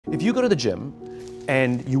If you go to the gym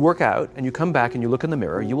and you work out and you come back and you look in the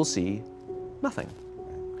mirror, you will see nothing.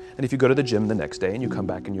 And if you go to the gym the next day and you come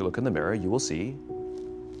back and you look in the mirror, you will see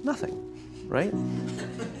nothing, right?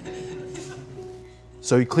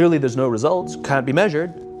 So clearly there's no results, can't be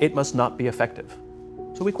measured, it must not be effective.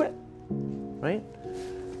 So we quit, right?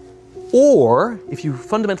 Or if you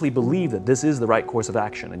fundamentally believe that this is the right course of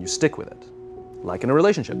action and you stick with it, like in a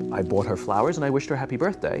relationship, I bought her flowers and I wished her happy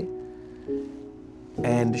birthday,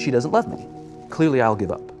 and she doesn't love me. Clearly I'll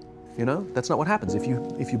give up. You know, that's not what happens. If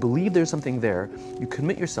you believe there's something there, you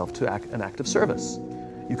commit yourself to an act of service.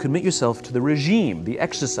 You commit yourself to the regime, the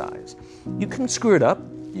exercise. You can screw it up.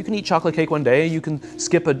 You can eat chocolate cake one day. You can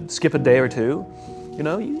skip a day or two. You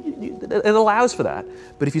know, it allows for that.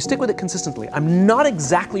 But if you stick with it consistently, I'm not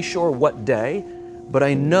exactly sure what day, but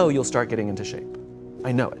I know you'll start getting into shape.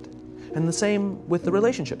 I know it. And the same with the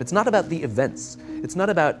relationship. It's not about the events. It's not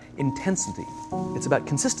about intensity. It's about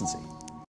consistency.